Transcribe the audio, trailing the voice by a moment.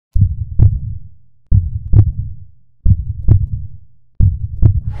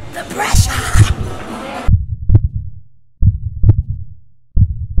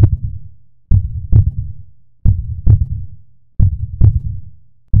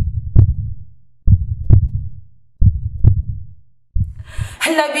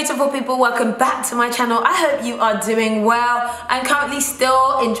Hello beautiful people, welcome back to my channel. I hope you are doing well. I'm currently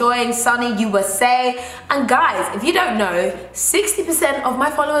still enjoying sunny USA. And guys, if you don't know, 60% of my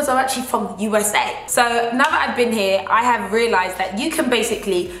followers are actually from USA. So now that I've been here, I have realized that you can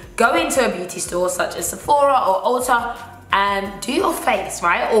basically go into a beauty store such as Sephora or Ulta and do your face,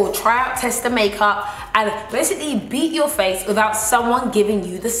 right? Or try out test the makeup and basically beat your face without someone giving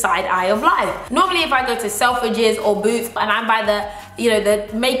you the side eye of life. Normally if I go to Selfridges or Boots and I'm by the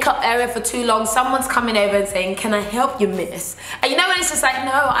makeup area for too long, someone's coming over and saying, can I help you, miss? And you know when it's just like,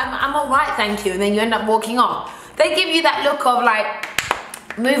 no, I'm all right, thank you. And then you end up walking off. They give you that look of like,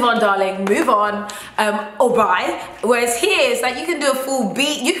 move on darling, move on, or bye. Whereas here it's like you can do a full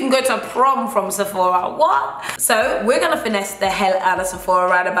beat, you can go to prom from Sephora. What? So we're gonna finesse the hell out of Sephora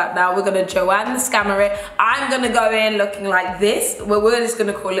right about now. We're gonna Joanne the Scammer it. I'm gonna go in looking like this. We're just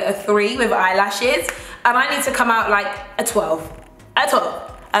gonna call it a 3 with eyelashes, and I need to come out like a 12. A 12.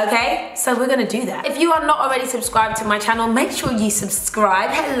 Okay, so we're gonna do that. If you are not already subscribed to my channel, make sure you subscribe.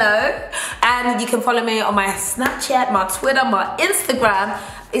 Hello. And you can follow me on my Snapchat, my Twitter, my Instagram,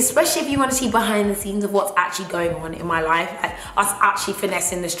 especially if you want to see behind the scenes of what's actually going on in my life, like us actually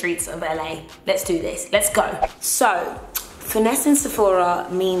finessing the streets of LA. Let's do this, let's go. So, finessing Sephora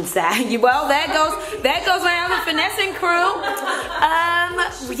means that, well, there goes my other finessing crew.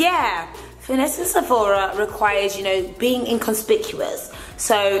 Yeah. Finessing Sephora requires, being inconspicuous.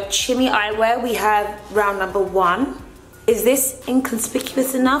 So, shimmy eyewear, we have round number 1. Is this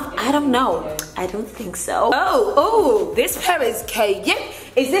inconspicuous enough? I don't know. I don't think so. Oh, this pair is cute.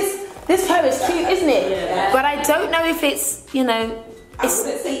 This pair is cute, isn't it? Yeah. But I don't know if it's,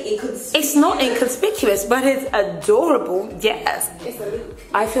 it's not inconspicuous, but it's adorable. Yes. It's a look.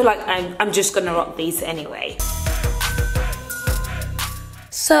 I feel like I'm just gonna rock these anyway.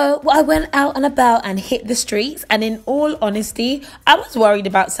 So I went out and about and hit the streets, and in all honesty, I was worried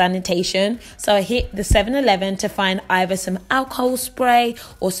about sanitation. So I hit the 7-Eleven to find either some alcohol spray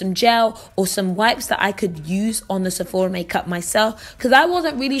or some gel or some wipes that I could use on the Sephora makeup myself, because I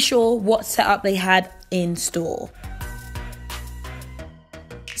wasn't really sure what setup they had in store.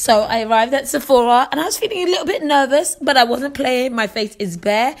 So I arrived at Sephora and I was feeling a little bit nervous, but I wasn't playing. My face is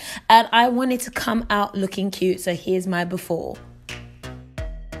bare and I wanted to come out looking cute. So here's my before.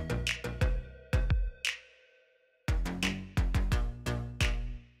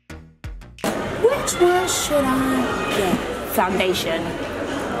 Which one should I get? Foundation.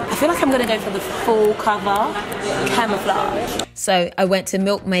 I feel like I'm gonna go for the full cover camouflage. So I went to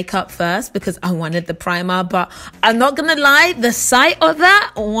Milk Makeup first because I wanted the primer, but I'm not gonna lie, the sight of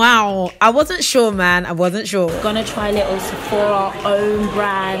that, wow. I wasn't sure, man, I wasn't sure. Gonna try a little Sephora own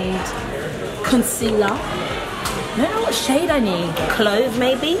brand concealer. I don't know what shade I need. Clove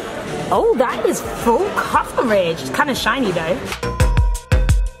maybe? Oh, that is full coverage. It's kind of shiny though.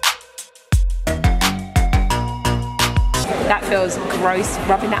 That feels gross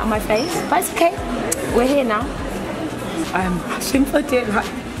rubbing that on my face, but it's okay. We're here now. I'm rushing for dinner.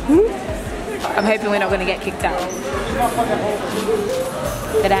 I'm hoping we're not going to get kicked out.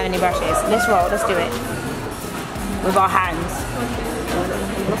 They don't have any brushes. Let's roll, let's do it. With our hands.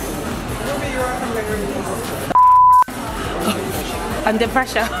 Under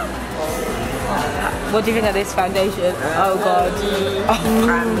pressure. What do you think of this foundation? Oh God. Oh,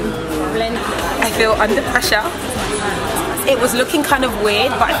 I feel under pressure. It was looking kind of weird,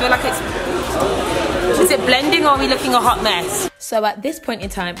 but I feel like is it blending or are we looking a hot mess? So at this point in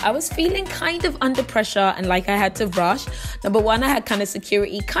time, I was feeling kind of under pressure and like I had to rush. Number 1, I had kind of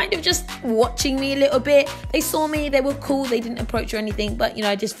security kind of just watching me a little bit. They saw me, they were cool, they didn't approach or anything, but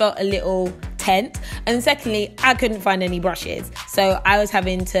I just felt a little tense. And secondly, I couldn't find any brushes. So I was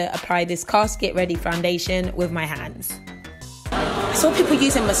having to apply this casket ready foundation with my hands. I saw people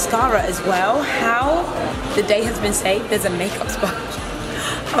using mascara as well. How the day has been saved. There's a makeup sponge.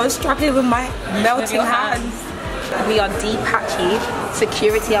 I was struggling with my melting hands. We are deep patchy.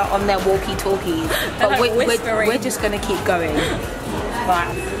 Security are on their walkie-talkies. But we're just going to keep going. But,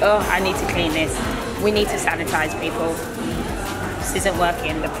 I need to clean this. We need to sanitize people. This isn't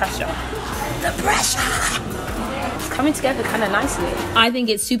working. The pressure. The pressure! Coming together kind of nicely. I think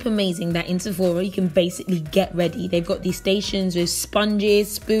it's super amazing that in Sephora you can basically get ready. They've got these stations with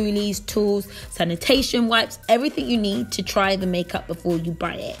sponges, spoolies, tools, sanitation wipes, everything you need to try the makeup before you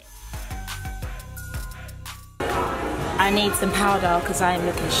buy it. I need some powder because I am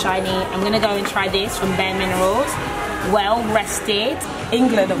looking shiny. I'm gonna go and try this from Bare Minerals. Well rested.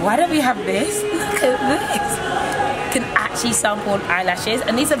 England, why don't we have this? Look at this. You can actually sample eyelashes,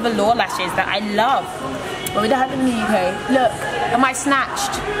 and these are velour lashes that I love. But we don't have them in the UK. Look, am I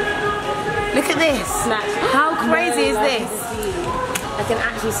snatched? Look at this. Snatched. How crazy is this? I can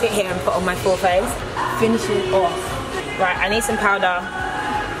actually sit here and put on my full face. Finish it off. Right, I need some powder.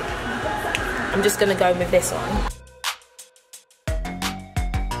 I'm just gonna go with this on.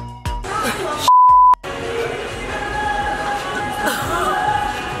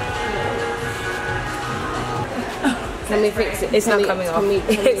 Let me fix it. It's not coming off.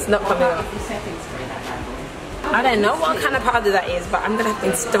 It's not coming off. I don't know what kind of powder that is, but I'm gonna have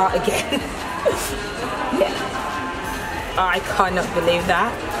to start again. Yeah. Oh, I cannot believe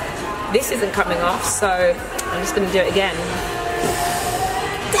that. This isn't coming off, so I'm just gonna do it again.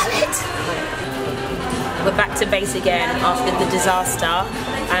 Damn it! We're back to base again after the disaster,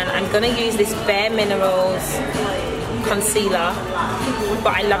 and I'm gonna use this Bare Minerals concealer,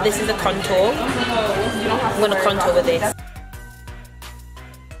 but I love this as a contour. I'm gonna contour with this.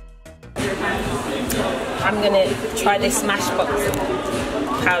 I'm gonna try this Smashbox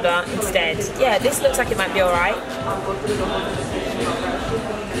powder instead. Yeah, this looks like it might be alright.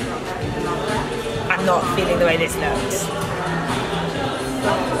 I'm not feeling the way this looks.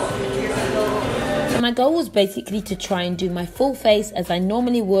 My goal was basically to try and do my full face as I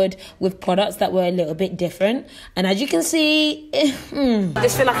normally would with products that were a little bit different. And as you can see, I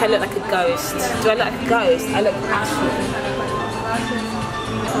just feel like I look like a ghost. Do I look like a ghost? I look actually.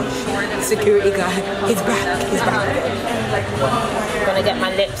 Security guy, he's back, he's back. I'm gonna get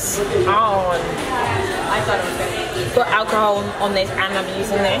my lips on. Put alcohol on this and I'm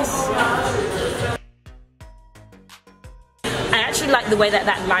using this. I actually like the way that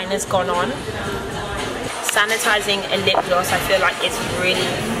that liner's gone on. Sanitizing a lip gloss, I feel like it's really,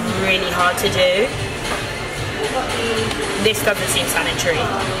 really hard to do. This doesn't seem sanitary.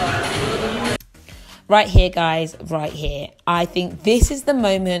 Right here, guys, right here. I think this is the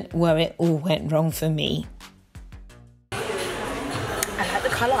moment where it all went wrong for me. I like the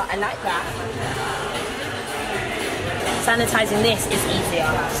color, I like that. Sanitizing this is easier.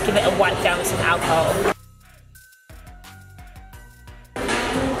 Just give it a wipe down with some alcohol.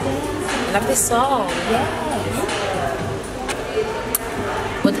 I love this song, yes.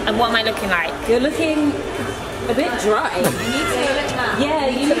 And what am I looking like? You're looking a bit dry. You need to, yeah,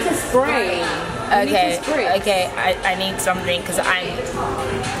 you need to spray. Okay, I need something because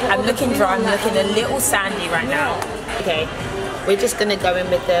I'm looking dry, I'm looking a little sandy right now. Okay, we're just gonna go in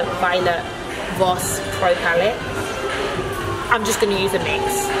with the Violet Voss Pro Palette. I'm just gonna use a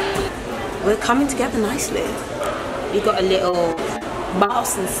mix. We're coming together nicely. We've got a little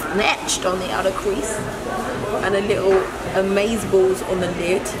Boss and Snatched on the outer crease and a little Amazeballs on the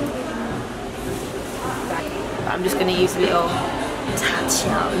lid. But I'm just gonna use a little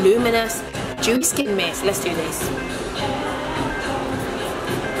Tatcha Luminous Dewy Skin Mist. Let's do this.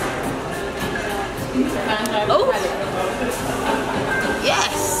 Oh!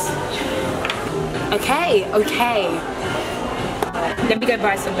 Yes! Okay, okay. Let me go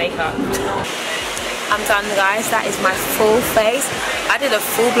buy some makeup. I'm done, guys. That is my full face. I did a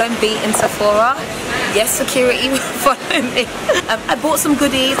full-blown beat in Sephora. Yes, security following me. I bought some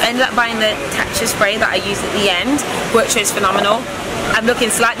goodies. I ended up buying the Tatcha spray that I used at the end, which is phenomenal. I'm looking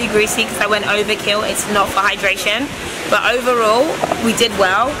slightly greasy because I went overkill. It's not for hydration. But overall, we did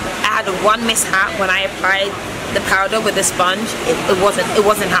well. I had one mishap when I applied the powder with the sponge. It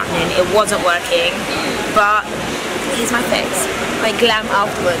wasn't happening. It wasn't working. But here's my face. My glam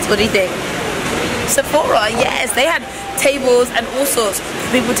afterwards. What do you think? Sephora, yes, they had tables and all sorts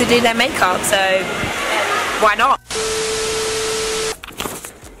for people to do their makeup, so why not?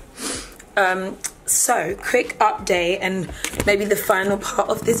 So quick update, and maybe the final part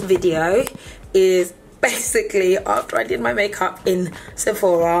of this video is basically after I did my makeup in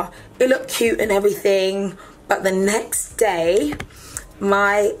Sephora. It looked cute and everything, but the next day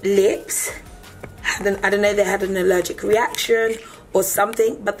my lips had I don't know, they had an allergic reaction or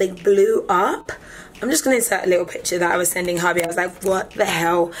something, but they blew up. I'm just gonna insert a little picture that I was sending hubby. I was like, what the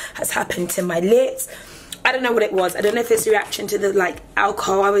hell has happened to my lips? I don't know what it was. I don't know if it's a reaction to the like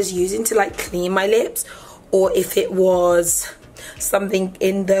alcohol I was using to like clean my lips, or if it was something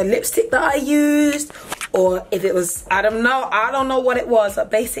in the lipstick that I used, or if it was, I don't know what it was, but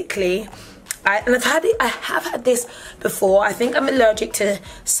basically I have had this before. I think I'm allergic to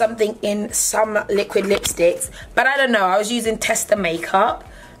something in some liquid lipsticks, but I don't know. I was using Tester makeup,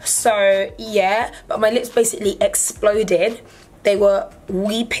 so yeah, but my lips basically exploded. They were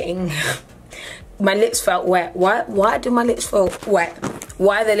weeping. My lips felt wet. Why do my lips feel wet?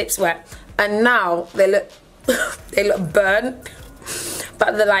 Why are the lips wet? And now they look they look burnt,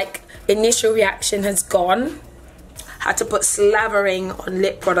 but the like initial reaction has gone. had to put slavering on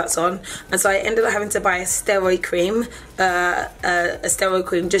lip products on, and so I ended up having to buy a steroid cream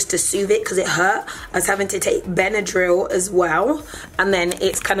just to soothe it because it hurt. I was having to take Benadryl as well, and then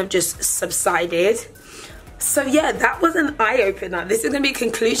it's kind of just subsided. So yeah, that was an eye-opener. This is going to be a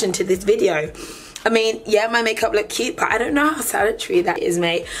conclusion to this video. I mean, yeah, my makeup looked cute, but I don't know how sanitary that is,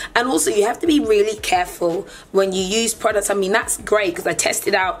 mate. And also, you have to be really careful when you use products. I mean, that's great because I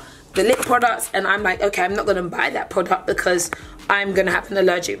tested out the lip products and I'm like, okay, I'm not going to buy that product because I'm going to have an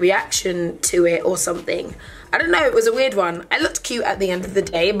allergic reaction to it or something. I don't know, it was a weird one. I looked cute at the end of the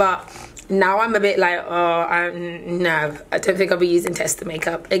day, but now I'm a bit like, oh, no, I don't think I'll be using tester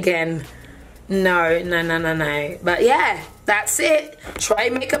makeup again. No. But yeah, that's it. Try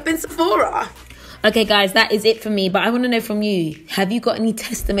makeup in Sephora. Okay guys, that is it for me, but I want to know from you, have you got any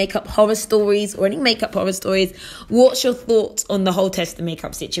tester makeup horror stories or any makeup horror stories? What's your thoughts on the whole tester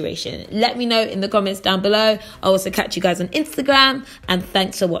makeup situation? Let me know in the comments down below. I'll also catch you guys on Instagram, and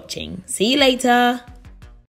thanks for watching. See you later.